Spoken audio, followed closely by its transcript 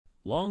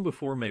Long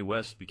before Mae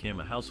West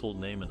became a household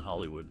name in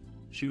Hollywood,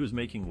 she was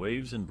making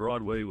waves in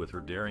Broadway with her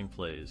daring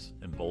plays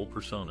and bold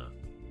persona.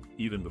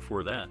 Even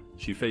before that,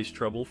 she faced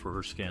trouble for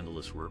her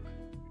scandalous work.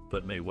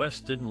 But Mae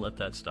West didn't let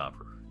that stop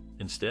her.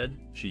 Instead,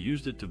 she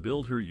used it to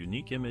build her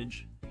unique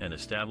image and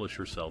establish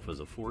herself as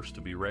a force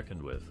to be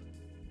reckoned with.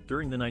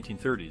 During the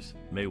 1930s,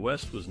 Mae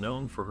West was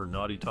known for her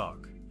naughty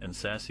talk and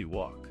sassy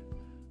walk.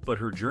 But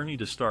her journey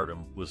to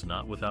stardom was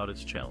not without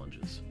its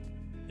challenges.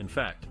 In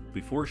fact,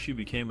 before she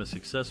became a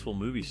successful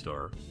movie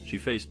star, she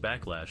faced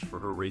backlash for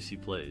her racy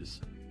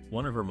plays.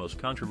 One of her most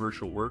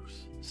controversial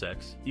works,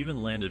 Sex,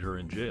 even landed her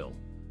in jail.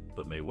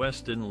 But Mae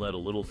West didn't let a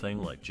little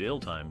thing like jail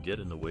time get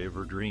in the way of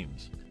her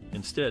dreams.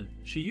 Instead,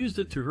 she used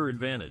it to her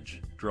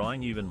advantage,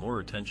 drawing even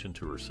more attention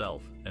to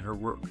herself and her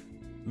work.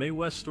 Mae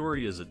West's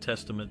story is a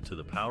testament to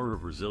the power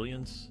of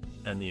resilience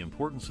and the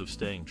importance of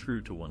staying true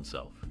to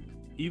oneself.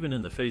 Even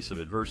in the face of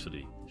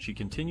adversity, she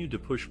continued to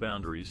push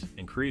boundaries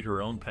and create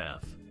her own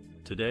path.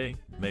 Today,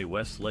 Mae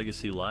West's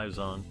legacy lives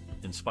on,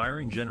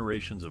 inspiring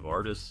generations of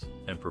artists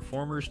and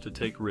performers to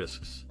take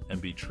risks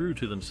and be true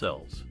to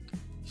themselves.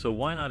 So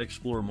why not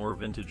explore more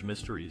vintage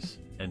mysteries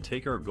and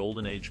take our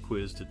Golden Age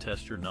quiz to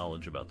test your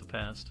knowledge about the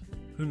past?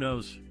 Who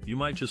knows, you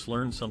might just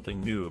learn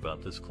something new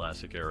about this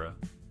classic era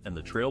and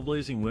the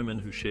trailblazing women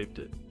who shaped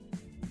it.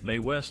 Mae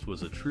West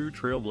was a true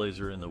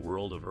trailblazer in the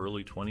world of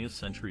early 20th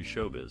century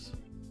showbiz.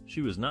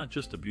 She was not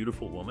just a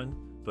beautiful woman,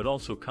 but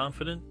also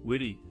confident,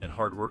 witty, and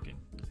hardworking.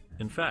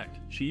 In fact,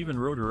 she even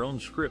wrote her own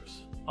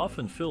scripts,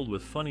 often filled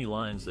with funny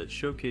lines that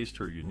showcased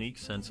her unique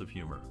sense of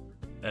humor.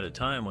 At a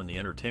time when the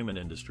entertainment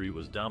industry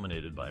was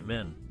dominated by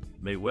men,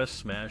 Mae West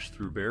smashed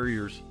through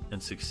barriers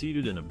and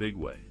succeeded in a big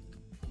way.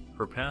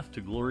 Her path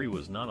to glory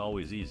was not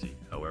always easy,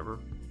 however.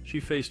 She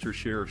faced her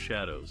share of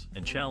shadows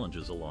and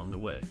challenges along the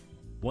way.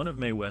 One of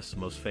Mae West's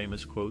most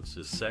famous quotes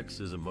is "Sex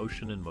is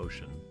emotion in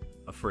motion,"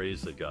 a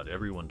phrase that got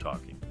everyone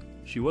talking.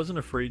 She wasn't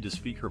afraid to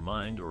speak her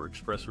mind or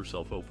express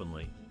herself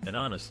openly and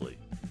honestly.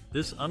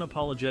 This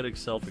unapologetic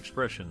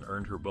self-expression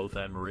earned her both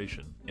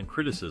admiration and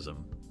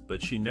criticism,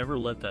 but she never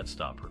let that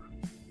stop her.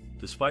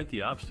 Despite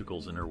the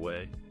obstacles in her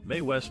way,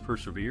 Mae West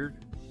persevered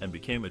and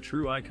became a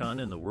true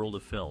icon in the world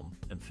of film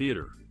and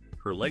theater.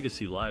 Her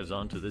legacy lives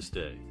on to this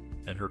day,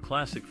 and her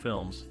classic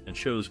films and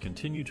shows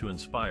continue to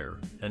inspire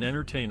and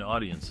entertain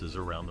audiences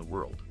around the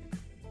world.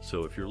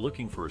 So if you're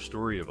looking for a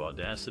story of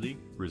audacity,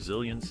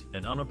 resilience,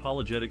 and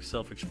unapologetic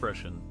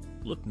self-expression,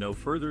 look no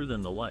further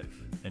than the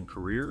life and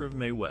career of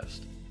Mae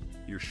West.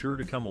 You're sure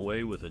to come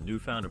away with a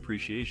newfound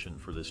appreciation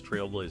for this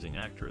trailblazing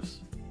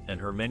actress and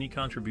her many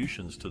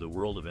contributions to the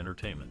world of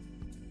entertainment.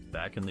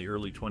 Back in the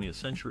early 20th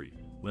century,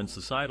 when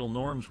societal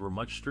norms were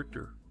much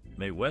stricter,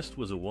 Mae West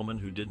was a woman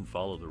who didn't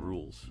follow the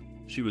rules.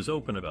 She was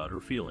open about her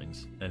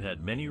feelings and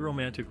had many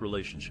romantic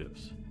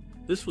relationships.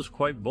 This was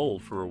quite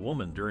bold for a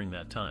woman during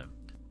that time.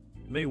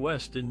 Mae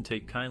West didn't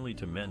take kindly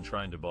to men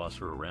trying to boss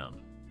her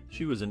around.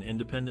 She was an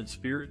independent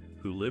spirit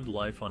who lived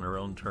life on her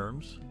own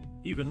terms.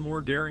 Even more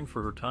daring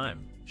for her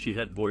time, she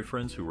had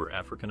boyfriends who were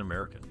African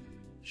American.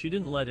 She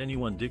didn't let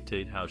anyone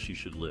dictate how she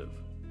should live.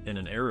 In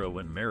an era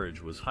when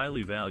marriage was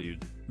highly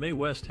valued, Mae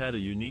West had a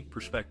unique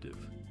perspective.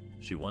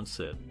 She once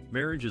said,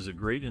 "Marriage is a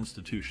great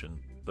institution,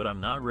 but I'm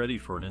not ready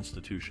for an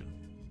institution."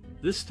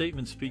 This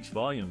statement speaks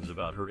volumes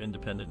about her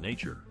independent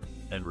nature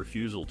and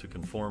refusal to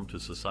conform to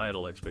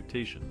societal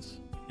expectations.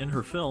 In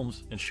her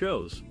films and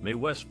shows, Mae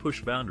West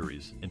pushed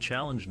boundaries and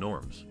challenged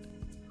norms.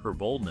 Her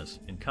boldness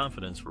and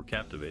confidence were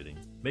captivating,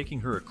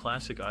 making her a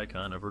classic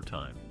icon of her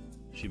time.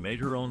 She made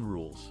her own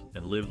rules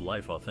and lived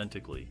life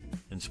authentically,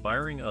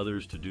 inspiring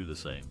others to do the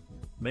same.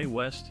 Mae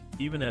West,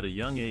 even at a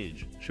young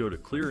age, showed a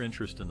clear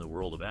interest in the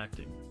world of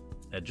acting.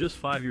 At just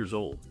 5 years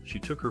old, she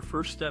took her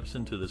first steps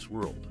into this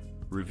world,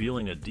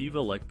 revealing a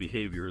diva-like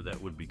behavior that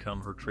would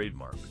become her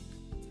trademark.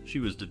 She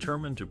was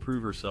determined to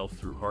prove herself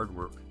through hard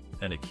work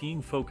and a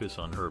keen focus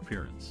on her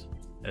appearance.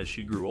 As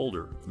she grew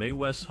older, Mae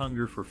West's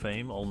hunger for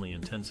fame only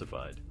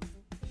intensified.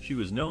 She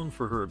was known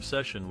for her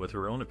obsession with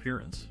her own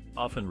appearance,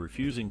 often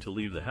refusing to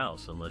leave the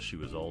house unless she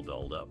was all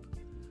dolled up.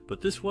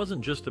 But this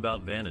wasn't just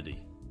about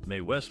vanity.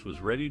 Mae West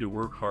was ready to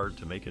work hard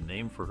to make a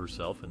name for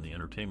herself in the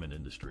entertainment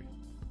industry.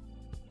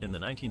 In the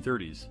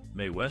 1930s,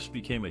 Mae West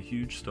became a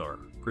huge star,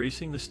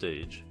 gracing the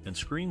stage and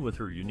screen with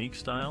her unique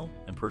style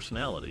and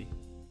personality.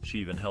 She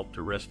even helped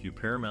to rescue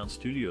Paramount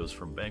Studios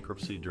from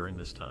bankruptcy during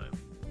this time.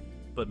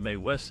 But Mae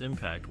West's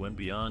impact went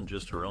beyond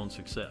just her own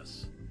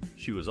success.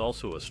 She was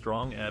also a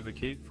strong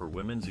advocate for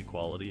women's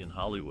equality in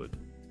Hollywood.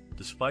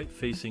 Despite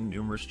facing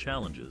numerous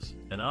challenges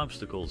and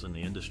obstacles in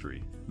the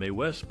industry, Mae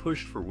West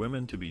pushed for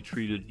women to be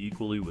treated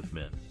equally with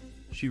men.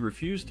 She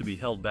refused to be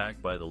held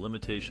back by the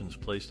limitations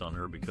placed on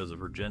her because of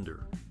her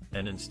gender,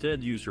 and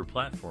instead used her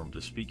platform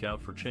to speak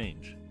out for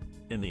change.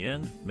 In the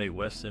end, Mae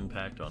West's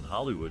impact on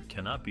Hollywood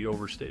cannot be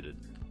overstated.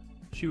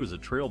 She was a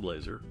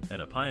trailblazer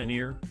and a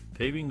pioneer,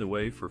 paving the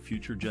way for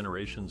future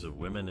generations of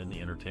women in the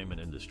entertainment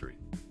industry.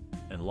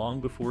 And long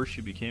before she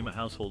became a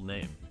household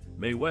name,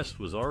 Mae West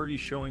was already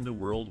showing the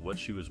world what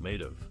she was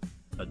made of,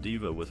 a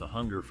diva with a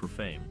hunger for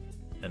fame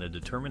and a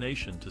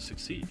determination to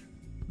succeed.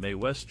 Mae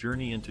West's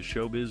journey into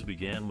showbiz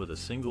began with a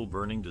single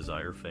burning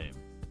desire: fame.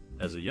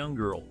 As a young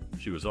girl,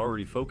 she was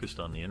already focused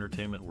on the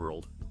entertainment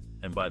world,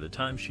 and by the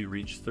time she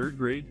reached third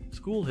grade,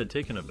 school had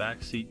taken a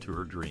back seat to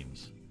her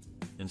dreams.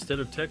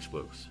 Instead of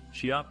textbooks,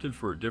 she opted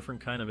for a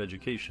different kind of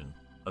education: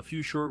 a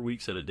few short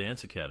weeks at a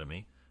dance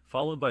academy,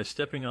 followed by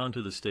stepping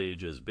onto the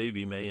stage as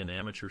Baby May in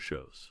amateur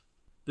shows.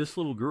 This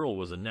little girl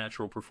was a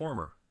natural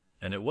performer,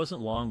 and it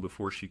wasn't long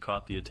before she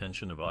caught the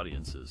attention of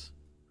audiences.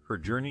 Her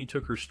journey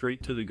took her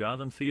straight to the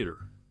Gotham Theater,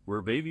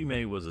 where Baby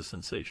May was a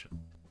sensation.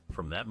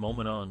 From that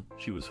moment on,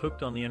 she was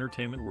hooked on the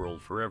entertainment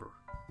world forever.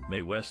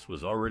 Mae West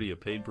was already a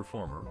paid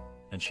performer,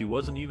 and she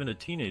wasn't even a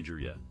teenager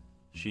yet.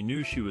 She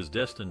knew she was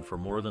destined for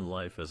more than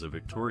life as a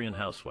Victorian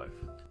housewife.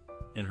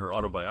 In her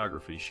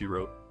autobiography, she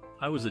wrote,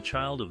 "I was a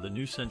child of the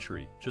new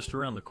century, just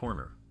around the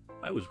corner.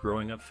 I was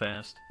growing up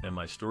fast, and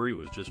my story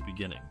was just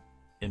beginning."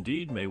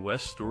 Indeed, Mae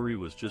West's story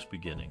was just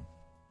beginning.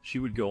 She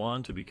would go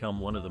on to become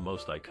one of the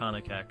most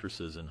iconic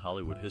actresses in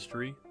Hollywood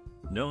history,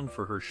 known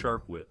for her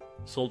sharp wit,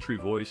 sultry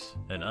voice,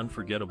 and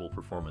unforgettable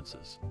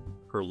performances.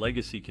 Her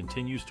legacy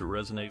continues to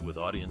resonate with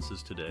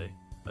audiences today,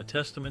 a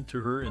testament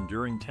to her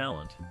enduring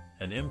talent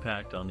and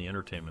impact on the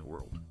entertainment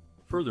world.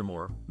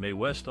 Furthermore, Mae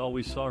West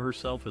always saw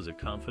herself as a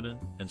confident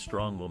and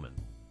strong woman.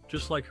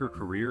 Just like her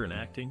career in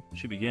acting,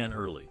 she began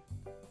early.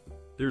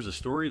 There's a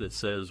story that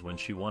says when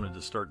she wanted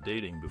to start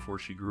dating before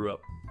she grew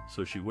up,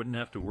 so she wouldn't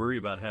have to worry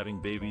about having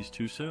babies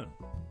too soon.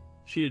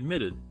 She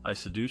admitted, "I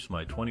seduced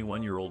my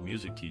 21-year-old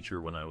music teacher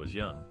when I was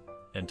young,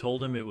 and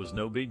told him it was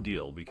no big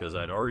deal because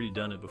I'd already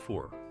done it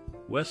before."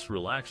 West's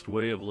relaxed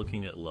way of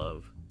looking at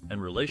love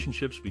and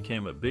relationships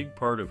became a big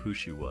part of who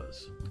she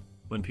was.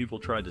 When people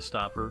tried to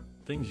stop her,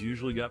 things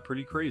usually got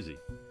pretty crazy.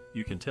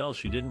 You can tell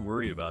she didn't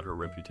worry about her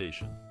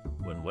reputation.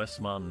 When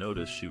West's mom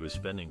noticed she was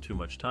spending too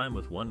much time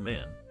with one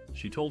man,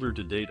 she told her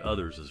to date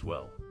others as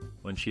well.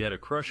 When she had a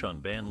crush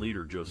on band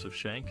leader Joseph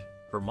Schenck,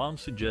 her mom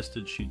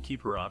suggested she'd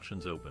keep her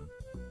options open.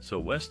 So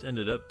West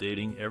ended up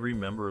dating every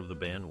member of the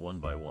band one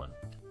by one.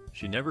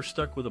 She never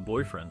stuck with a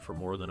boyfriend for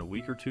more than a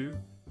week or two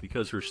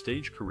because her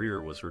stage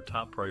career was her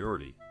top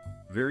priority.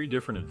 Very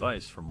different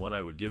advice from what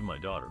I would give my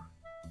daughter.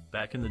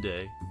 Back in the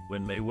day,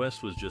 when Mae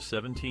West was just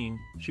 17,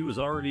 she was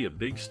already a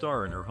big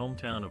star in her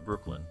hometown of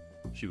Brooklyn.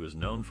 She was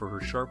known for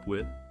her sharp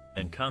wit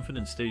and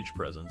confident stage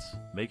presence,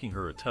 making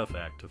her a tough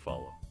act to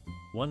follow.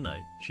 One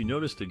night, she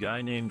noticed a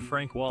guy named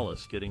Frank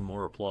Wallace getting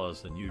more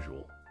applause than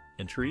usual.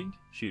 Intrigued,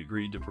 she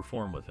agreed to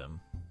perform with him.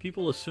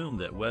 People assumed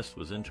that West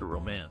was into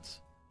romance,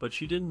 but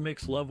she didn't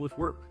mix love with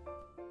work.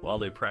 While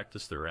they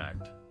practiced their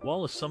act,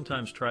 Wallace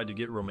sometimes tried to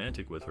get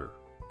romantic with her,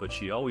 but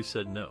she always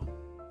said no.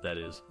 That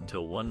is,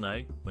 until one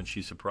night when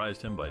she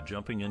surprised him by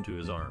jumping into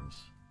his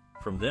arms.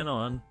 From then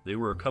on, they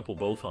were a couple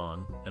both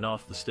on and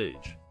off the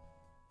stage.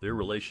 Their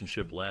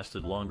relationship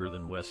lasted longer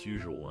than West's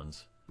usual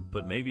ones,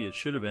 but maybe it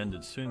should have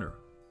ended sooner.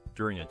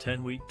 During a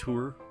 10-week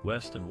tour,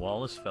 West and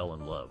Wallace fell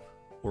in love,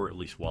 or at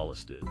least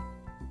Wallace did.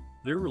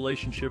 Their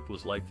relationship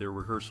was like their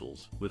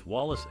rehearsals, with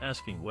Wallace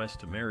asking West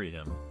to marry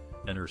him,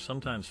 and her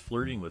sometimes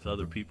flirting with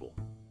other people.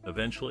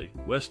 Eventually,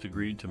 West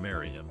agreed to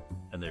marry him,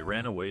 and they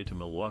ran away to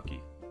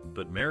Milwaukee.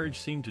 But marriage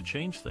seemed to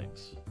change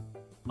things.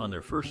 On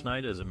their first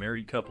night as a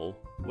married couple,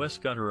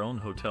 West got her own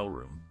hotel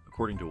room.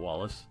 According to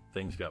Wallace,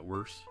 things got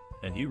worse,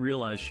 and he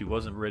realized she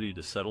wasn't ready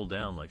to settle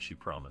down like she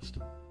promised.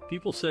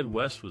 People said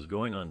West was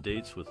going on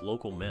dates with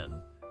local men,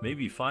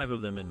 maybe 5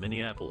 of them in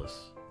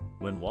Minneapolis.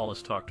 When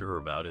Wallace talked to her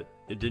about it,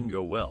 it didn't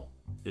go well.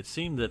 It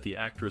seemed that the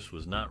actress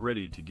was not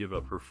ready to give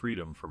up her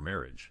freedom for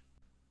marriage.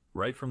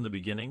 Right from the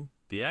beginning,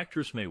 the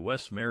actress Mae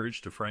West's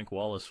marriage to Frank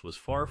Wallace was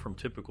far from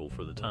typical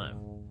for the time.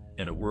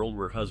 In a world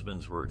where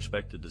husbands were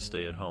expected to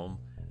stay at home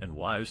and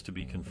wives to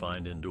be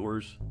confined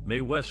indoors,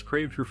 Mae West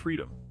craved her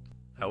freedom.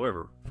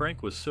 However,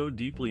 Frank was so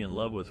deeply in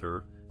love with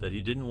her that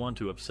he didn't want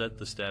to upset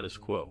the status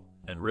quo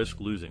and risk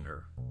losing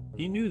her.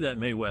 He knew that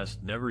Mae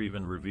West never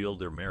even revealed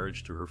their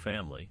marriage to her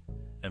family,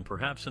 and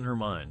perhaps in her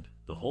mind,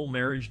 the whole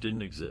marriage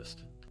didn't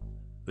exist.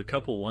 The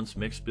couple once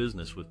mixed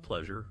business with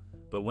pleasure,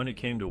 but when it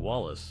came to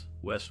Wallace,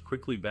 West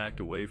quickly backed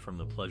away from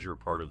the pleasure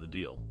part of the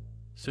deal.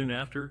 Soon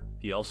after,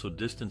 he also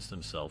distanced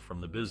himself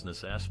from the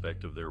business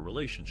aspect of their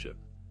relationship.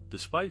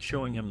 Despite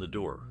showing him the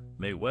door,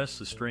 Mae West's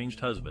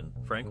estranged husband,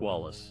 Frank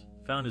Wallace,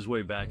 found his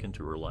way back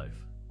into her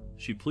life.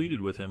 She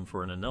pleaded with him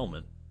for an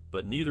annulment,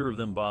 but neither of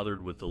them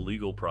bothered with the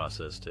legal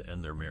process to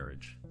end their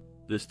marriage.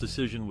 This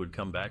decision would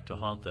come back to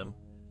haunt them,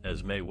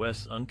 as Mae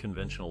West's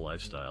unconventional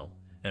lifestyle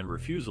and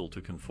refusal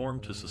to conform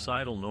to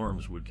societal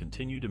norms would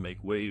continue to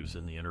make waves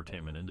in the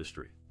entertainment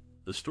industry.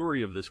 The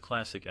story of this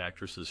classic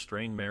actress's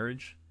strained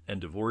marriage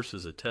and divorce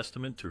is a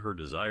testament to her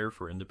desire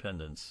for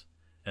independence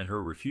and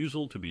her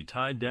refusal to be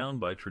tied down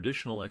by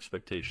traditional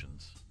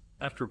expectations.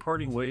 After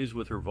parting ways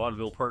with her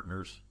vaudeville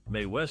partners,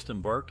 Mae West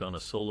embarked on a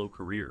solo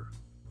career,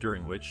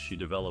 during which she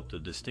developed a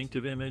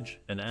distinctive image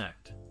and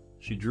act.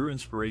 She drew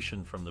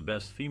inspiration from the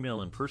best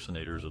female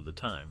impersonators of the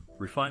time,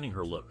 refining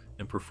her look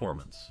and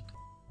performance.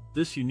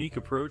 This unique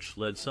approach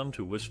led some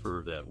to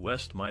whisper that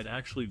West might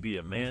actually be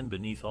a man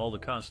beneath all the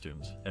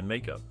costumes and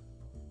makeup.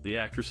 The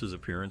actress's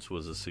appearance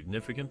was a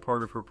significant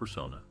part of her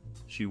persona.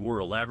 She wore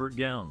elaborate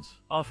gowns,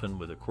 often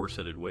with a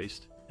corseted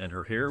waist, and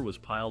her hair was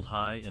piled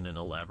high in an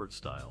elaborate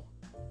style.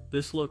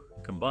 This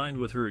look, combined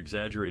with her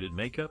exaggerated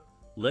makeup,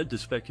 led to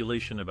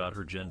speculation about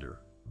her gender.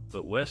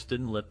 But West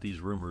didn't let these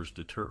rumors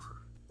deter her.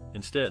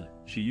 Instead,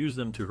 she used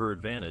them to her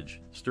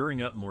advantage,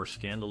 stirring up more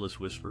scandalous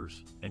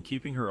whispers and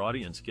keeping her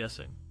audience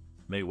guessing.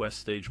 Mae West's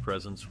stage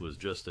presence was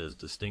just as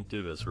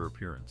distinctive as her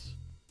appearance.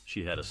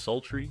 She had a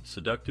sultry,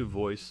 seductive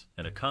voice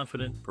and a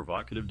confident,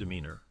 provocative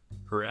demeanor.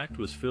 Her act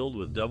was filled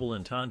with double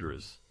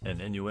entendres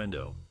and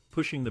innuendo,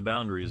 pushing the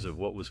boundaries of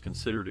what was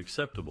considered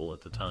acceptable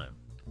at the time.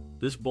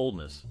 This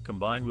boldness,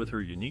 combined with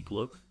her unique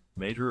look,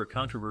 made her a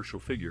controversial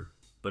figure,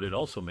 but it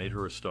also made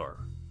her a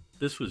star.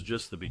 This was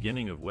just the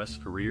beginning of West's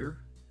career,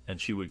 and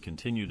she would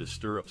continue to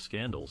stir up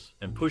scandals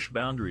and push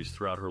boundaries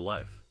throughout her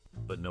life.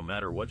 But no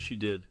matter what she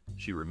did,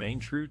 she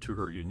remained true to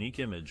her unique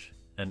image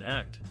and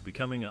act,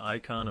 becoming an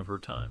icon of her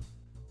time.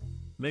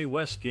 Mae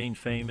West gained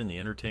fame in the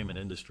entertainment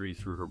industry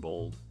through her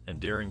bold and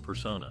daring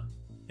persona.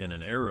 In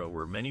an era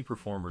where many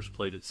performers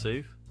played it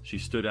safe, she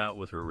stood out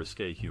with her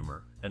risque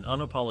humor and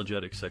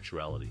unapologetic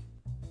sexuality.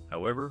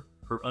 However,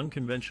 her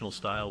unconventional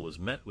style was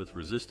met with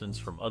resistance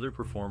from other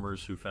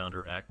performers who found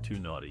her act too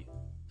naughty.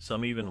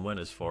 Some even went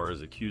as far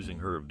as accusing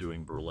her of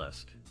doing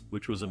burlesque,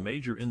 which was a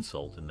major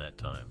insult in that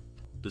time.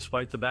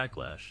 Despite the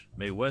backlash,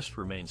 Mae West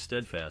remained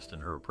steadfast in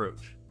her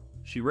approach.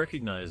 She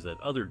recognized that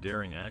other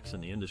daring acts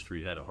in the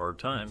industry had a hard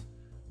time,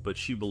 but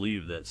she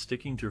believed that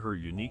sticking to her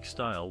unique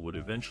style would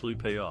eventually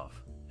pay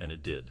off, and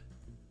it did.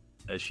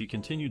 As she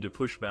continued to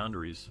push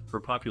boundaries, her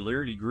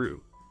popularity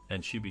grew,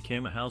 and she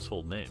became a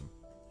household name.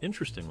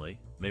 Interestingly,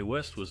 Mae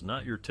West was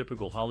not your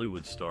typical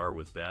Hollywood star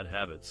with bad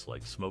habits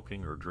like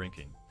smoking or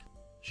drinking.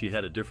 She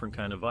had a different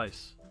kind of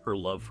vice, her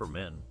love for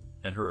men,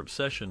 and her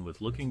obsession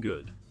with looking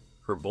good.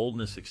 Her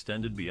boldness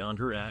extended beyond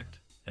her act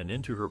and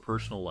into her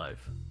personal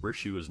life, where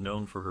she was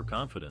known for her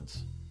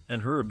confidence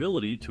and her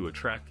ability to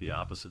attract the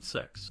opposite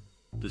sex.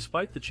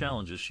 Despite the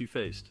challenges she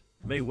faced,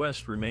 Mae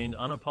West remained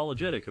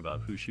unapologetic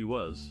about who she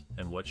was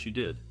and what she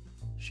did.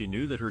 She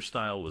knew that her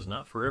style was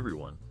not for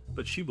everyone,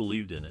 but she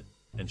believed in it,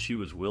 and she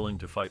was willing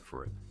to fight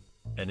for it.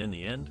 And in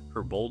the end,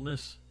 her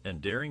boldness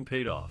and daring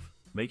paid off,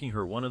 making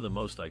her one of the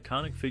most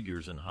iconic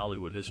figures in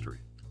Hollywood history.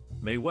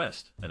 Mae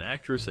West, an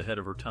actress ahead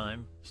of her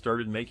time,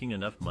 started making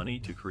enough money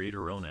to create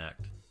her own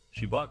act.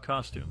 She bought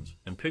costumes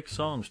and picked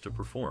songs to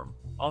perform,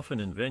 often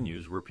in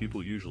venues where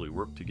people usually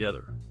worked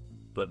together.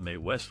 But Mae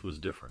West was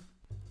different.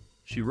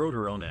 She wrote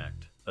her own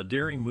act, a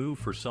daring move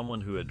for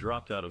someone who had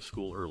dropped out of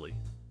school early.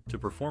 To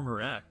perform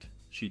her act,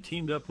 she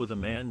teamed up with a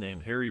man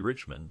named Harry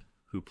Richmond,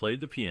 who played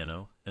the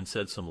piano and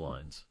said some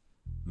lines.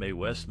 Mae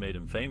West made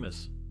him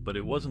famous, but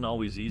it wasn't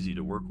always easy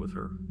to work with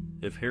her.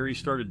 If Harry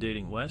started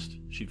dating West,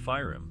 she'd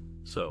fire him,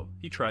 so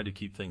he tried to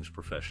keep things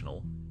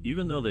professional,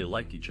 even though they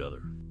liked each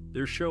other.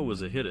 Their show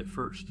was a hit at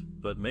first,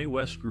 but Mae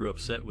West grew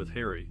upset with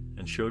Harry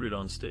and showed it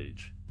on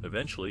stage.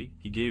 Eventually,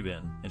 he gave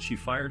in, and she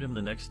fired him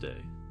the next day.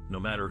 No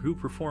matter who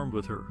performed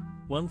with her,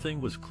 one thing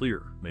was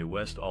clear: Mae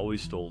West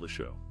always stole the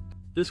show.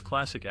 This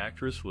classic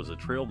actress was a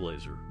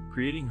trailblazer,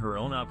 creating her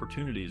own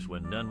opportunities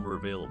when none were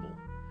available.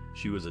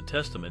 She was a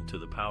testament to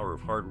the power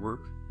of hard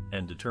work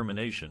and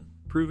determination,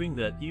 proving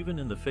that even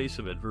in the face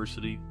of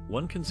adversity,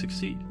 one can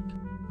succeed.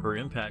 Her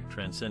impact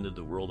transcended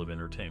the world of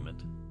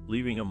entertainment,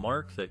 leaving a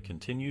mark that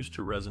continues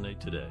to resonate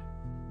today.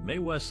 Mae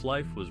West's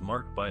life was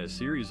marked by a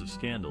series of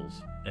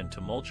scandals and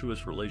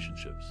tumultuous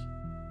relationships.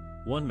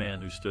 One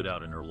man who stood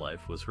out in her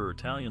life was her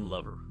Italian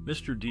lover,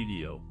 Mr.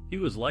 Didio. He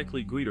was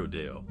likely Guido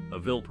Deo, a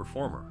Ville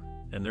performer,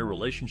 and their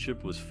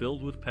relationship was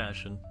filled with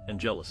passion and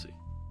jealousy.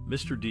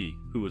 Mr. D,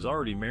 who was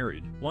already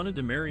married, wanted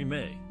to marry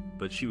Mae,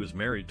 but she was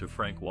married to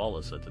Frank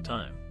Wallace at the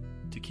time.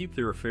 To keep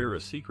their affair a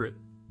secret,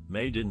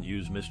 Mae didn't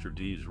use Mr.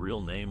 D's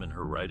real name in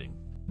her writing.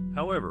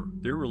 However,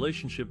 their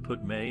relationship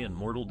put Mae in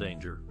mortal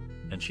danger,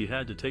 and she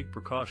had to take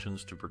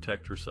precautions to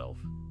protect herself.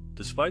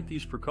 Despite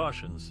these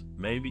precautions,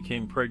 Mae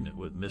became pregnant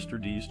with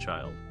Mr. D's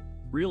child.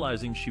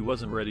 Realizing she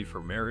wasn't ready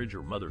for marriage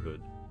or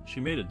motherhood, she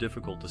made a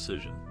difficult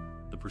decision.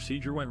 The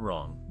procedure went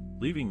wrong,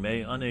 leaving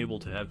Mae unable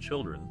to have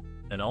children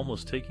and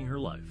almost taking her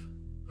life.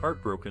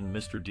 Heartbroken,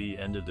 Mr. D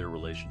ended their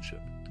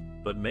relationship.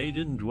 But Mae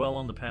didn't dwell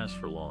on the past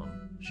for long.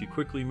 She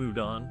quickly moved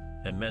on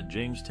and met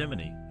James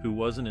Timoney, who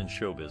wasn't in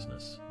show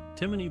business.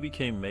 Timoney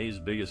became Mae's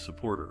biggest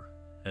supporter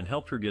and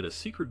helped her get a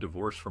secret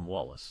divorce from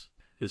Wallace.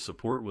 His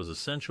support was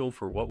essential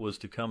for what was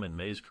to come in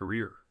Mae's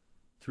career.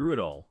 Through it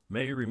all,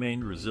 Mae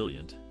remained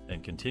resilient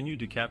and continued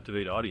to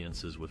captivate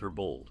audiences with her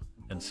bold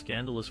and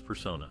scandalous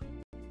persona.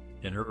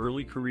 In her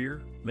early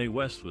career, Mae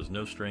West was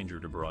no stranger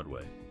to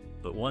Broadway.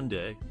 But one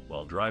day,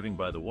 while driving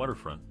by the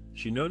waterfront,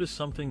 she noticed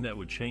something that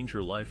would change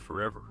her life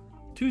forever.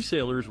 Two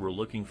sailors were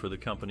looking for the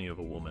company of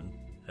a woman,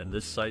 and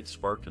this sight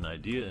sparked an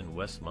idea in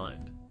West's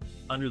mind.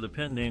 Under the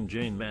pen name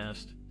Jane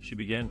Mast, she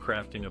began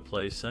crafting a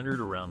play centered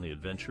around the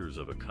adventures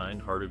of a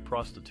kind-hearted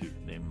prostitute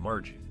named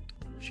Margie.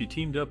 She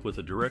teamed up with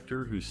a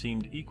director who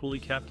seemed equally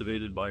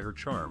captivated by her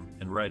charm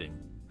and writing.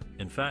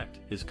 In fact,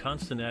 his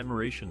constant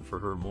admiration for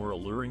her more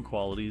alluring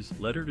qualities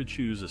led her to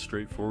choose a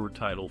straightforward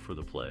title for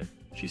the play.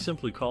 She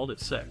simply called it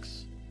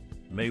Sex.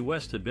 Mae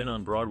West had been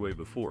on Broadway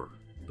before,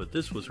 but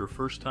this was her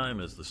first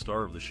time as the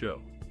star of the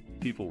show.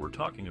 People were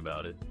talking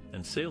about it,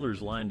 and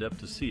sailors lined up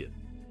to see it.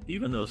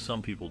 Even though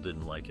some people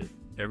didn't like it,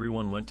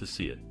 everyone went to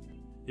see it.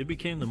 It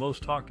became the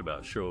most talked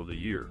about show of the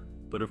year,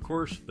 but of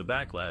course, the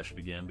backlash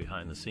began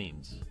behind the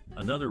scenes.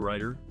 Another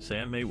writer,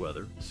 Sam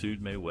Mayweather,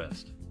 sued Mae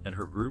West and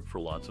her group for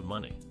lots of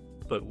money.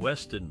 But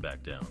West didn't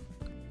back down.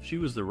 She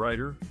was the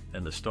writer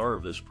and the star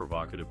of this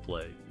provocative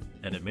play,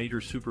 and it made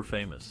her super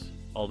famous,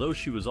 although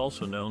she was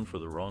also known for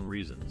the wrong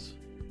reasons.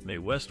 Mae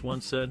West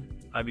once said,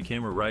 "I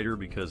became a writer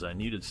because I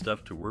needed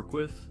stuff to work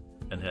with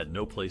and had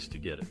no place to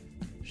get it."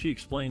 She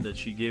explained that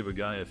she gave a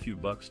guy a few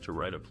bucks to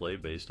write a play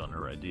based on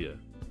her idea,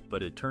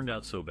 but it turned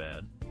out so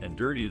bad and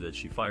dirty that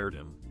she fired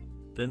him.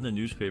 Then the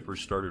newspapers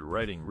started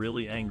writing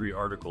really angry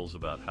articles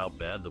about how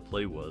bad the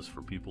play was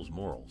for people's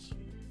morals.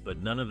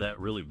 But none of that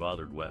really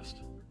bothered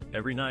West.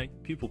 Every night,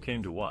 people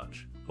came to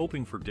watch,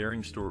 hoping for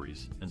daring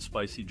stories and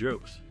spicy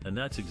jokes, and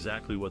that's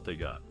exactly what they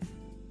got.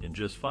 In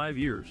just 5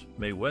 years,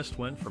 Mae West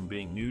went from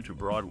being new to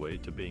Broadway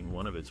to being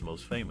one of its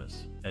most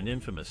famous and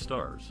infamous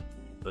stars.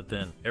 But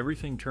then,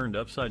 everything turned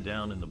upside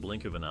down in the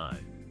blink of an eye,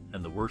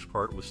 and the worst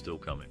part was still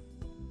coming.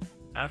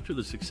 After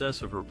the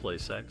success of her play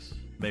Sex,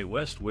 Mae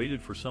West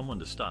waited for someone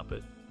to stop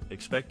it,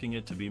 expecting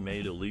it to be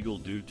made illegal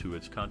due to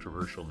its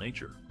controversial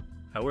nature.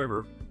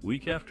 However,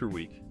 week after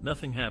week,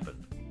 nothing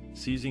happened.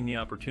 Seizing the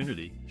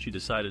opportunity, she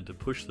decided to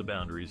push the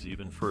boundaries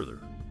even further.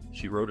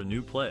 She wrote a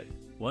new play,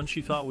 one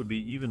she thought would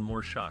be even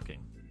more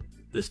shocking.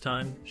 This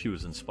time, she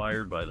was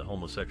inspired by the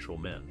homosexual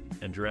men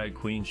and drag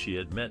queens she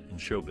had met in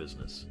show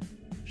business.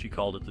 She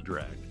called it The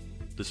Drag.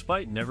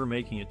 Despite never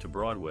making it to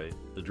Broadway,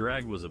 The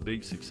Drag was a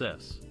big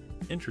success.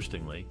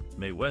 Interestingly,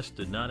 Mae West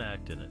did not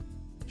act in it.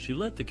 She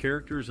let the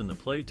characters in the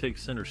play take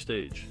center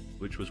stage,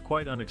 which was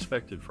quite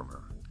unexpected from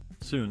her.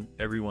 Soon,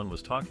 everyone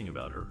was talking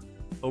about her.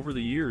 Over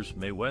the years,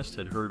 Mae West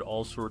had heard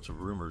all sorts of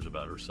rumors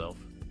about herself.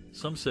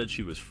 Some said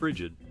she was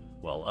frigid,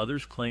 while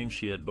others claimed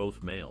she had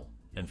both male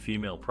and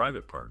female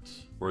private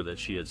parts, or that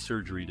she had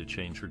surgery to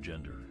change her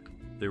gender.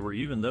 There were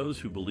even those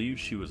who believed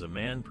she was a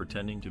man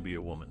pretending to be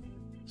a woman.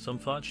 Some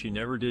thought she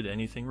never did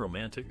anything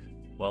romantic,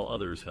 while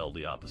others held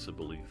the opposite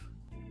belief.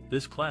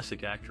 This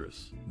classic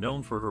actress,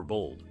 known for her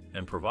bold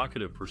and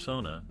provocative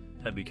persona,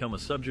 had become a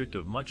subject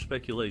of much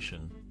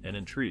speculation and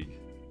intrigue.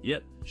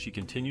 Yet, she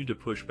continued to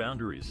push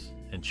boundaries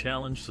and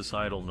challenge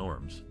societal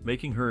norms,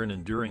 making her an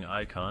enduring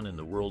icon in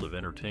the world of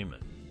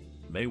entertainment.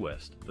 Mae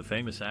West, the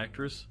famous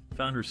actress,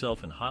 found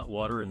herself in hot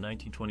water in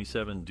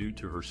 1927 due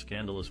to her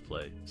scandalous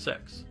play,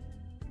 Sex.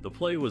 The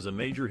play was a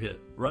major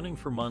hit, running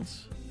for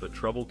months, but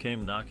trouble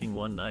came knocking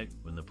one night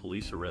when the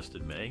police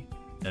arrested Mae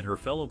and her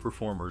fellow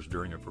performers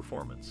during a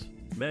performance.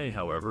 Mae,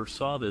 however,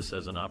 saw this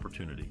as an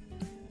opportunity.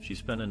 She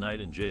spent a night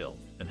in jail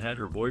and had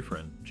her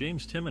boyfriend,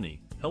 James Timoney,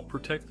 help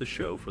protect the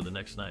show for the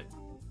next night.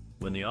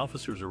 When the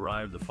officers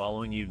arrived the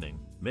following evening,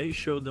 Mae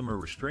showed them a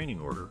restraining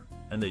order,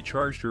 and they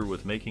charged her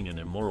with making an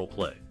immoral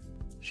play.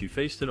 She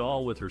faced it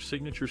all with her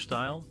signature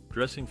style,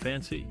 dressing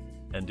fancy,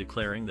 and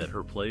declaring that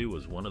her play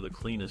was one of the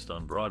cleanest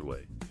on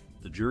Broadway.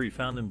 The jury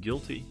found them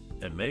guilty,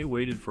 and Mae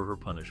waited for her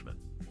punishment.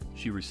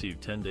 She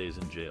received 10 days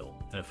in jail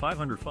and a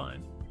 $500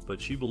 fine,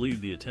 but she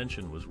believed the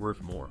attention was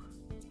worth more.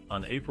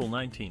 On April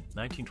 19,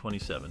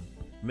 1927,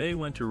 Mae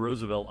went to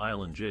Roosevelt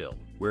Island Jail,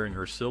 wearing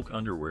her silk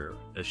underwear,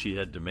 as she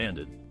had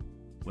demanded.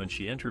 When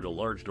she entered a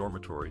large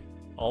dormitory,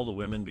 all the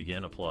women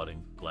began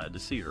applauding, glad to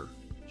see her.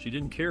 She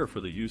didn't care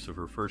for the use of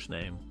her first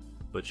name,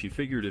 but she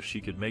figured if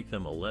she could make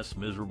them a less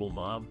miserable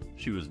mob,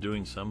 she was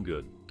doing some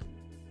good.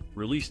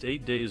 Released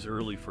 8 days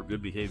early for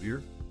good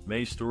behavior,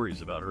 Mae's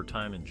stories about her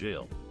time in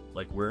jail,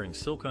 like wearing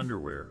silk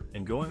underwear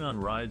and going on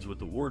rides with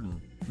the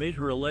warden, made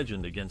her a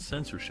legend against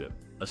censorship,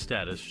 a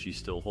status she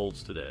still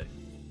holds today.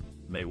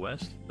 Mae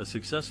West, a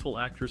successful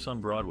actress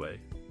on Broadway,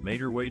 made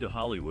her way to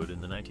Hollywood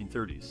in the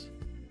 1930s.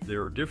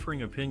 There are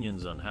differing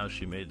opinions on how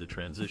she made the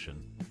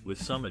transition,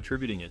 with some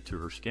attributing it to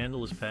her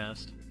scandalous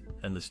past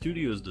and the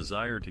studio's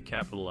desire to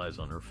capitalize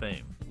on her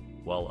fame,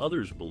 while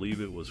others believe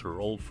it was her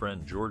old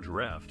friend George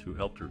Raft who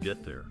helped her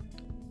get there.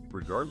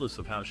 Regardless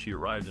of how she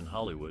arrived in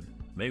Hollywood,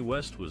 Mae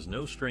West was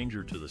no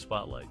stranger to the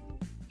spotlight.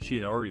 She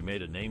had already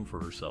made a name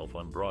for herself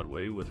on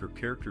Broadway with her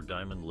character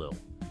Diamond Lil,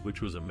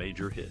 which was a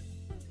major hit.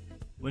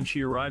 When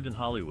she arrived in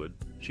Hollywood,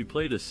 she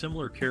played a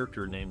similar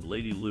character named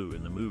Lady Lou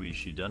in the movie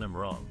She Done Him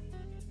Wrong.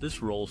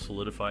 This role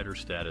solidified her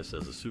status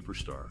as a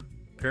superstar.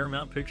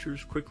 Paramount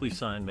Pictures quickly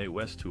signed Mae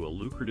West to a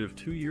lucrative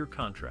 2-year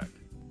contract.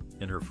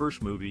 In her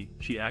first movie,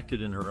 she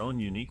acted in her own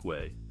unique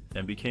way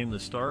and became the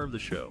star of the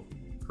show.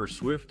 Her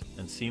swift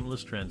and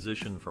seamless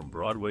transition from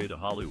Broadway to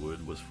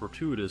Hollywood was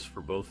fortuitous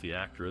for both the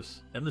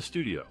actress and the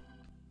studio.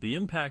 The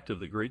impact of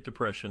the Great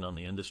Depression on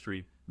the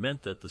industry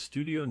meant that the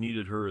studio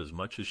needed her as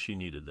much as she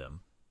needed them.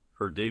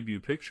 Her debut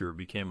picture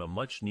became a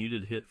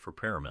much-needed hit for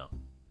Paramount.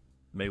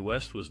 Mae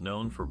West was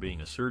known for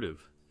being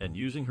assertive and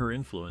using her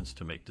influence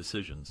to make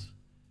decisions.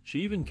 She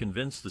even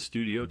convinced the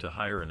studio to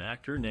hire an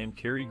actor named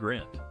Cary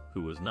Grant,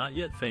 who was not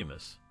yet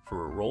famous,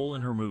 for a role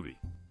in her movie.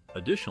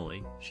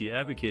 Additionally, she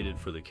advocated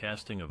for the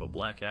casting of a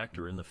black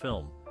actor in the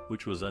film,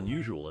 which was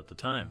unusual at the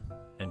time,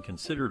 and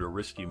considered a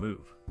risky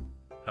move.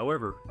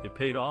 However, it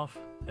paid off,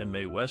 and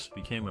Mae West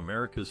became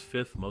America's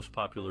fifth most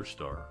popular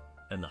star,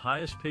 and the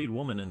highest paid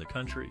woman in the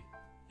country.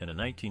 In a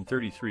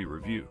 1933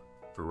 review,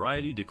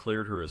 Variety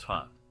declared her as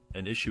hot,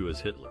 an issue as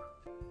Hitler.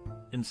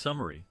 In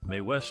summary,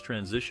 Mae West's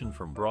transition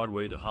from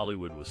Broadway to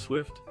Hollywood was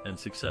swift and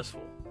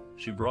successful.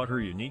 She brought her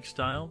unique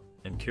style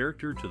and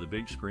character to the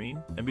big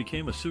screen and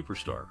became a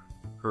superstar.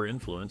 Her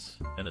influence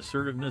and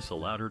assertiveness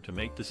allowed her to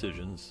make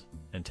decisions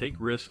and take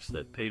risks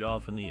that paid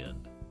off in the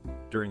end.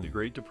 During the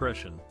Great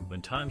Depression,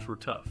 when times were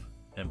tough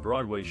and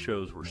Broadway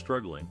shows were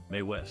struggling,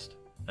 Mae West,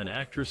 an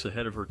actress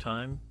ahead of her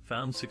time,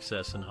 found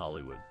success in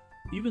Hollywood.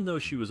 Even though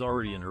she was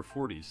already in her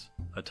 40s,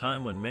 a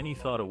time when many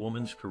thought a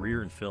woman's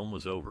career in film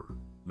was over,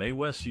 Mae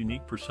West's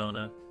unique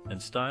persona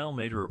and style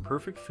made her a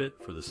perfect fit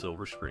for the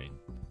silver screen.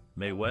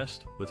 Mae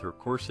West, with her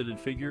corseted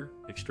figure,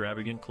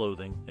 extravagant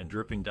clothing, and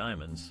dripping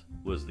diamonds,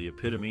 was the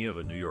epitome of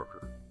a New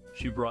Yorker.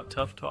 She brought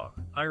tough talk,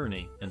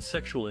 irony, and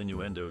sexual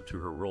innuendo to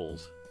her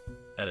roles,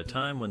 at a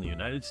time when the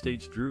United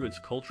States drew its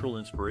cultural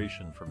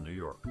inspiration from New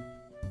York.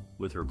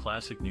 With her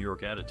classic New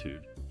York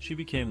attitude, she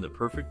became the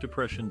perfect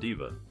Depression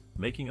diva,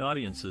 making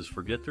audiences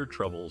forget their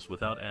troubles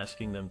without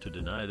asking them to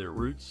deny their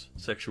roots,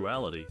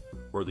 sexuality,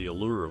 or the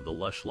allure of the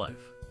lush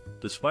life.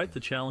 Despite the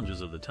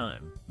challenges of the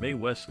time, Mae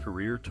West's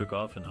career took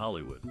off in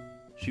Hollywood.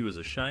 She was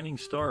a shining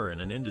star in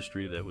an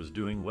industry that was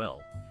doing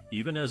well,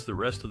 even as the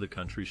rest of the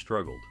country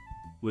struggled.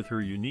 With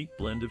her unique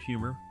blend of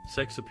humor,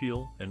 sex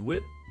appeal, and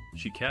wit,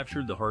 she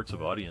captured the hearts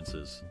of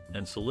audiences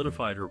and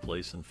solidified her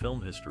place in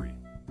film history.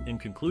 In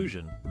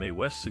conclusion, Mae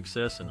West's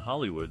success in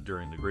Hollywood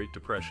during the Great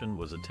Depression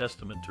was a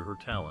testament to her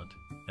talent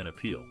and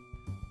appeal.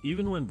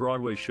 Even when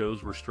Broadway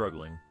shows were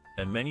struggling,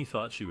 and many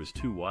thought she was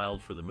too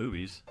wild for the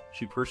movies,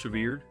 she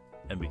persevered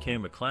and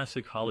became a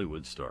classic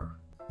Hollywood star.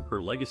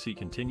 Her legacy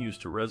continues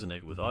to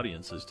resonate with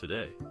audiences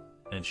today,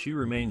 and she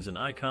remains an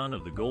icon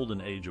of the golden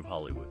age of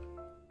Hollywood.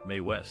 Mae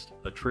West,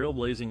 a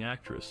trailblazing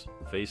actress,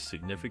 faced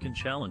significant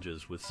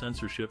challenges with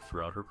censorship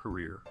throughout her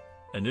career.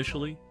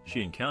 Initially,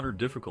 she encountered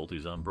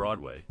difficulties on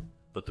Broadway,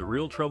 but the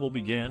real trouble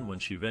began when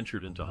she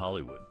ventured into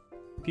Hollywood.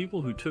 People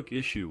who took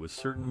issue with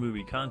certain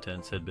movie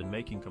contents had been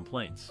making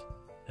complaints,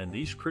 and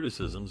these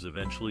criticisms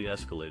eventually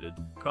escalated,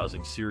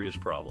 causing serious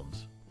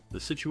problems. The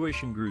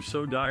situation grew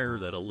so dire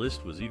that a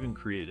list was even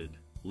created,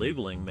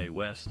 labeling Mae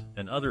West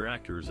and other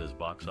actors as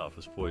box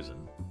office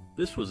poison.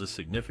 This was a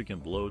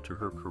significant blow to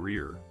her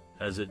career,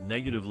 as it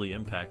negatively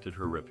impacted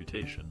her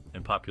reputation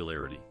and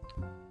popularity.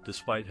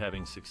 Despite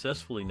having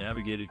successfully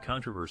navigated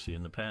controversy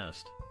in the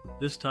past,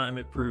 this time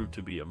it proved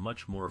to be a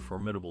much more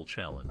formidable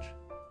challenge.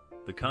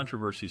 The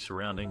controversy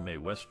surrounding Mae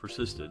West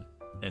persisted,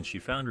 and she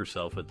found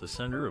herself at the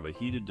center of a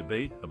heated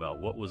debate about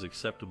what was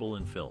acceptable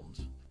in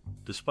films.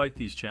 Despite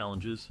these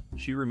challenges,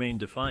 she remained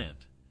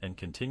defiant and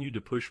continued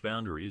to push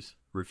boundaries,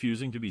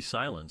 refusing to be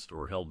silenced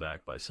or held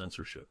back by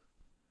censorship.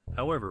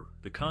 However,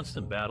 the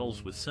constant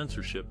battles with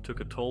censorship took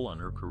a toll on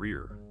her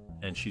career,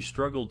 and she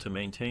struggled to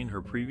maintain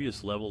her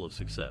previous level of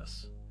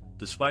success.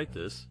 Despite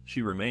this,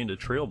 she remained a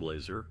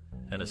trailblazer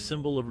and a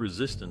symbol of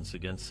resistance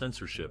against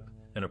censorship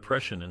and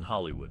oppression in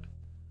Hollywood.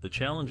 The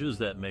challenges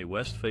that Mae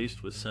West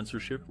faced with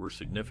censorship were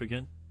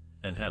significant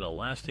and had a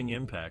lasting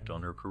impact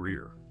on her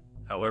career.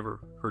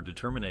 However, her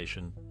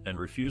determination and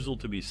refusal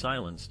to be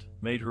silenced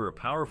made her a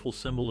powerful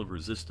symbol of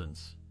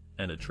resistance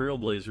and a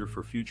trailblazer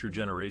for future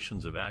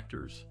generations of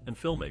actors and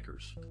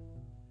filmmakers.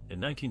 In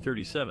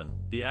 1937,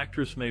 the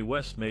actress Mae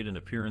West made an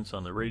appearance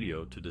on the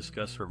radio to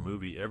discuss her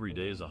movie Every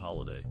Day is a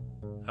Holiday.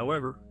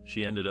 However,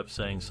 she ended up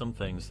saying some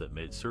things that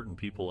made certain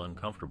people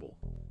uncomfortable.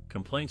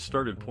 Complaints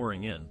started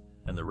pouring in,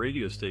 and the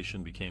radio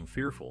station became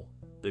fearful.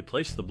 They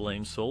placed the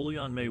blame solely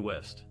on Mae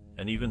West,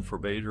 and even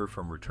forbade her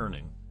from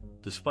returning.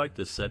 Despite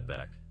this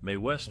setback, Mae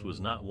West was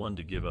not one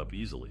to give up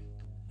easily.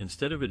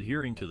 Instead of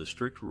adhering to the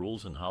strict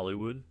rules in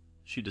Hollywood,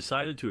 she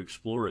decided to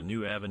explore a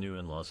new avenue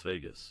in Las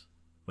Vegas.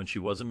 When she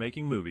wasn't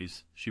making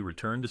movies, she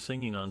returned to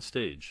singing on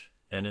stage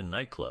and in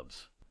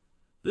nightclubs.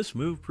 This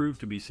move proved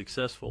to be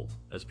successful,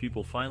 as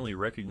people finally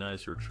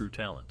recognized her true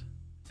talent.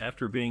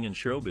 After being in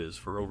showbiz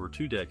for over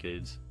 2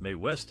 decades, Mae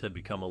West had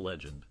become a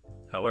legend.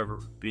 However,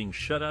 being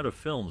shut out of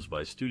films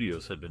by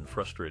studios had been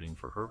frustrating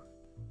for her.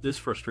 This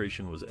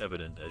frustration was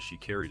evident as she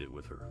carried it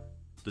with her.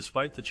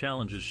 Despite the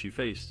challenges she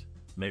faced,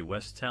 Mae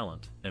West's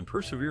talent and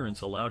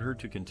perseverance allowed her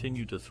to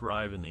continue to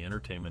thrive in the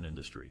entertainment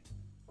industry.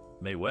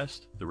 Mae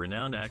West, the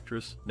renowned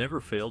actress, never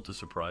failed to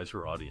surprise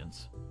her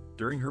audience.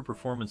 During her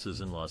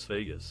performances in Las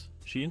Vegas,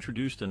 she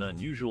introduced an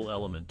unusual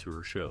element to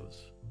her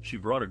shows. She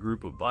brought a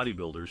group of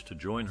bodybuilders to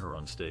join her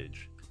on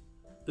stage.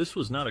 This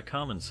was not a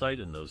common sight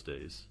in those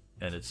days,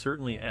 and it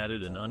certainly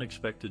added an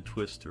unexpected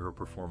twist to her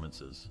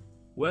performances.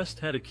 West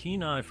had a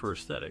keen eye for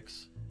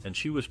aesthetics, and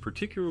she was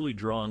particularly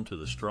drawn to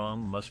the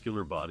strong,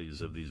 muscular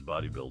bodies of these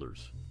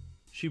bodybuilders.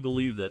 She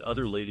believed that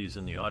other ladies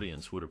in the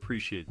audience would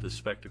appreciate this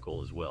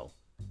spectacle as well.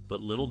 But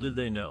little did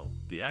they know,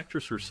 the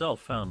actress herself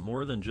found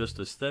more than just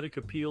aesthetic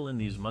appeal in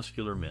these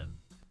muscular men.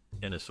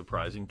 In a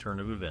surprising turn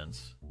of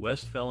events,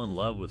 West fell in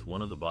love with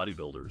one of the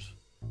bodybuilders.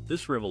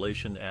 This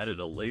revelation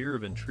added a layer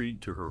of intrigue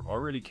to her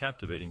already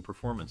captivating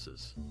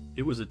performances.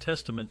 It was a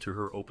testament to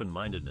her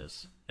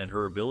open-mindedness and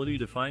her ability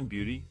to find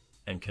beauty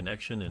and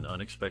connection in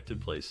unexpected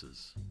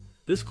places.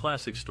 This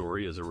classic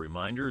story is a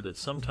reminder that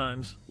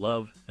sometimes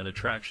love and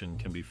attraction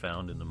can be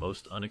found in the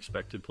most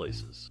unexpected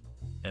places.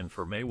 And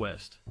for Mae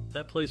West,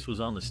 that place was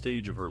on the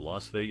stage of her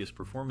Las Vegas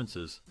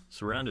performances,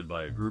 surrounded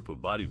by a group of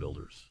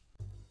bodybuilders.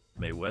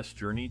 Mae West's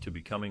journey to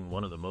becoming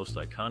one of the most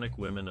iconic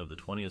women of the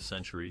 20th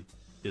century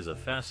is a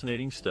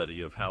fascinating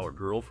study of how a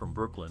girl from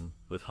Brooklyn,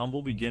 with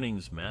humble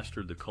beginnings,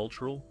 mastered the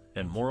cultural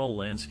and moral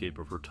landscape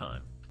of her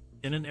time.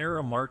 In an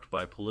era marked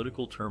by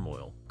political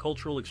turmoil,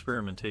 cultural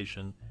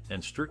experimentation,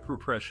 and strict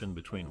repression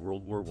between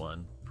World War I,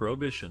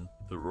 Prohibition,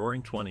 the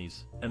Roaring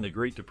Twenties, and the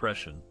Great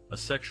Depression, a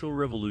sexual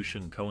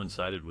revolution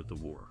coincided with the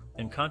war,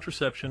 and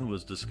contraception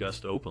was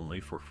discussed openly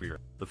for fear.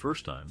 The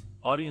first time,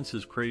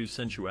 audiences craved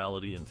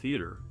sensuality in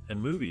theater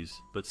and movies,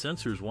 but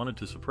censors wanted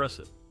to suppress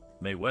it.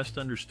 Mae West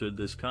understood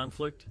this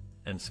conflict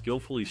and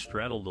skillfully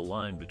straddled the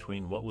line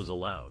between what was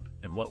allowed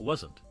and what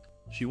wasn't.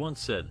 She once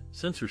said,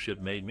 "Censorship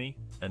made me,"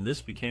 and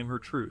this became her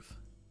truth.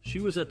 She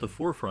was at the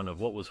forefront of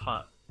what was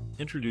hot,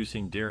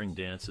 introducing daring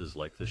dances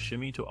like the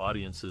shimmy to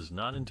audiences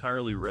not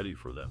entirely ready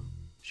for them.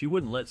 She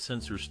wouldn't let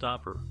censors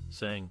stop her,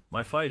 saying,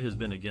 "My fight has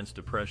been against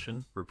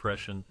oppression,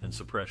 repression, and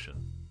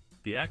suppression."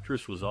 The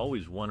actress was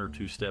always one or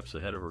two steps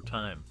ahead of her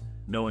time,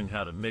 knowing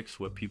how to mix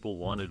what people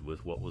wanted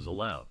with what was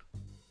allowed.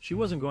 She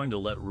wasn't going to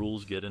let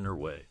rules get in her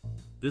way.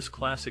 This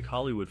classic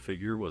Hollywood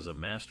figure was a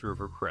master of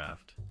her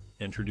craft,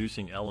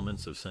 introducing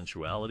elements of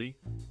sensuality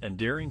and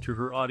daring to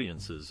her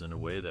audiences in a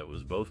way that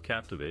was both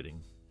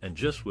captivating and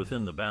just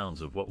within the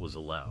bounds of what was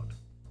allowed.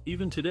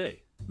 Even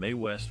today, Mae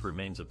West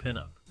remains a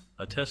pinup,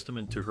 a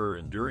testament to her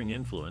enduring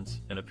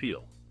influence and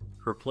appeal.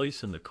 Her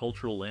place in the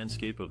cultural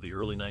landscape of the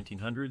early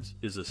 1900s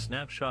is a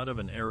snapshot of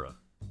an era,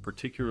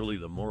 particularly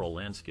the moral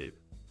landscape,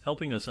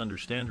 helping us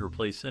understand her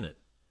place in it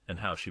and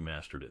how she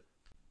mastered it.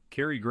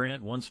 Cary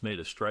Grant once made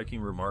a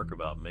striking remark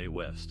about Mae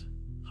West,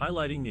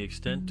 highlighting the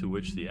extent to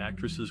which the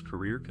actress's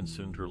career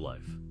consumed her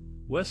life.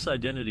 West's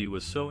identity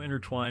was so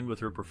intertwined with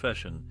her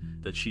profession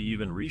that she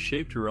even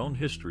reshaped her own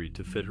history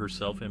to fit her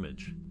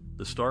self-image.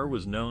 The star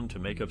was known to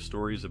make up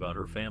stories about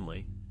her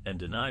family and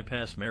deny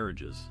past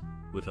marriages.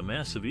 With a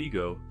massive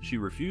ego, she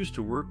refused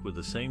to work with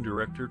the same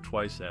director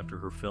twice after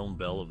her film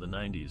Belle of the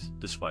 90s,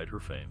 despite her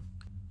fame.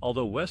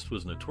 Although West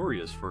was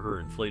notorious for her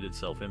inflated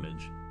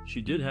self-image,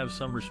 she did have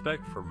some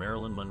respect for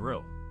Marilyn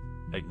Monroe.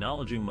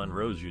 Acknowledging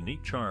Monroe's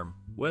unique charm,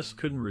 West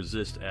couldn't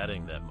resist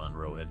adding that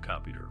Monroe had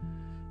copied her.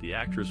 The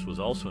actress was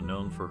also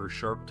known for her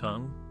sharp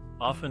tongue,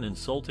 often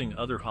insulting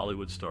other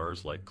Hollywood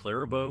stars like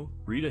Clara Bow,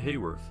 Rita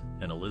Hayworth,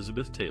 and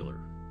Elizabeth Taylor.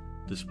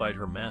 Despite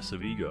her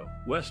massive ego,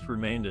 West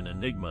remained an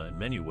enigma in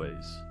many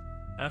ways.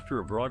 After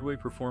a Broadway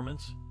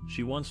performance,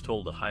 she once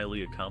told the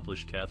highly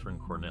accomplished Katharine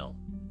Cornell,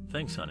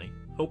 "Thanks, honey.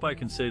 Hope I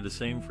can say the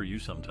same for you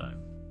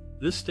sometime."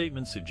 This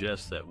statement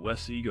suggests that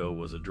West's ego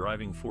was a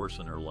driving force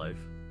in her life,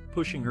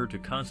 pushing her to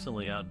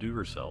constantly outdo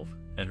herself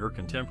and her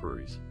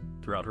contemporaries.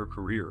 Throughout her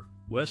career,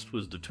 West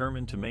was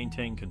determined to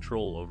maintain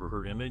control over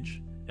her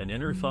image and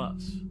inner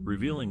thoughts,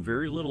 revealing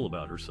very little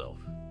about herself.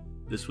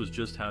 This was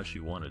just how she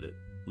wanted it,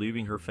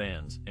 leaving her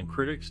fans and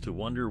critics to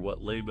wonder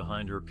what lay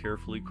behind her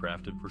carefully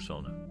crafted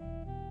persona.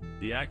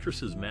 The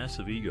actress's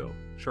massive ego,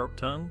 sharp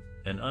tongue,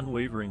 and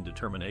unwavering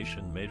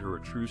determination made her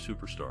a true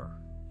superstar,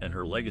 and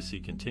her legacy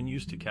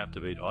continues to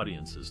captivate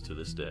audiences to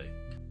this day.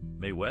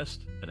 Mae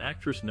West, an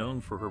actress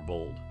known for her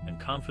bold and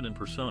confident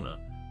persona,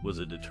 was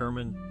a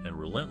determined and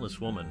relentless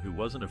woman who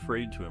wasn't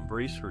afraid to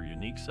embrace her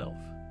unique self.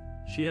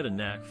 She had a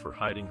knack for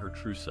hiding her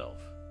true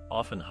self,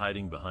 often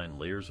hiding behind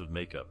layers of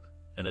makeup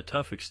and a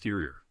tough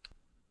exterior.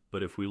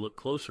 But if we look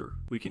closer,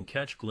 we can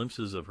catch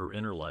glimpses of her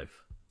inner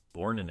life.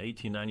 Born in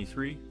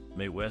 1893,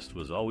 Mae West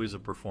was always a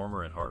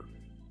performer at heart.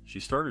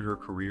 She started her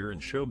career in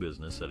show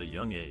business at a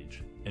young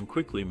age and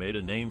quickly made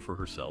a name for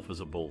herself as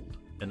a bold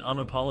and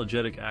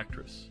unapologetic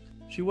actress.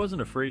 She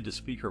wasn't afraid to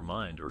speak her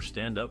mind or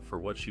stand up for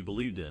what she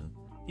believed in,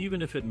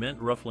 even if it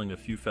meant ruffling a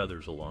few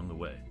feathers along the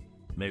way.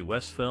 Mae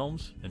West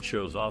films and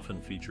shows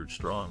often featured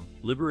strong,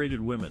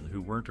 liberated women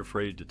who weren't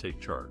afraid to take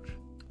charge.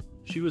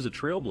 She was a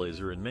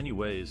trailblazer in many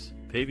ways,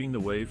 paving the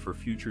way for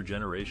future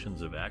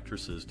generations of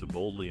actresses to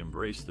boldly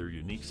embrace their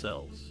unique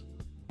selves.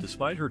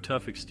 Despite her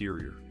tough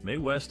exterior, Mae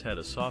West had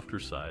a softer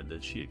side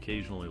that she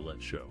occasionally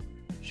let show.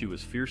 She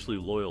was fiercely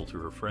loyal to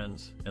her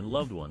friends and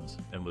loved ones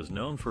and was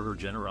known for her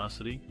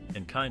generosity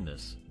and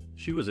kindness.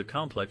 She was a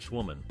complex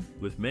woman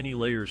with many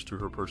layers to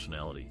her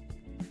personality.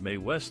 Mae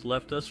West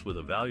left us with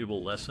a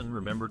valuable lesson: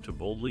 remember to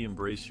boldly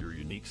embrace your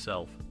unique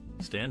self,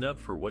 stand up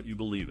for what you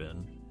believe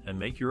in, and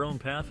make your own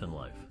path in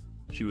life.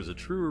 She was a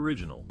true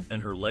original,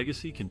 and her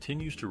legacy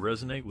continues to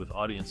resonate with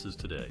audiences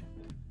today.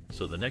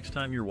 So the next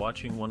time you're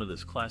watching one of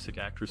this classic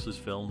actress's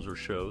films or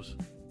shows,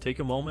 take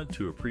a moment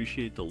to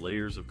appreciate the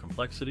layers of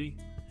complexity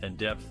and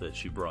depth that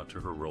she brought to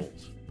her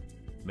roles.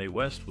 Mae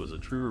West was a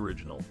true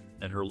original,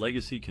 and her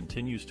legacy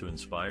continues to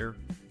inspire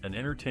and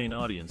entertain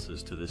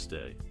audiences to this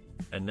day.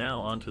 And now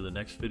on to the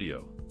next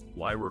video.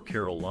 Why were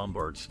Carole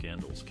Lombard's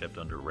scandals kept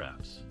under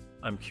wraps?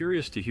 I'm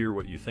curious to hear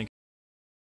what you think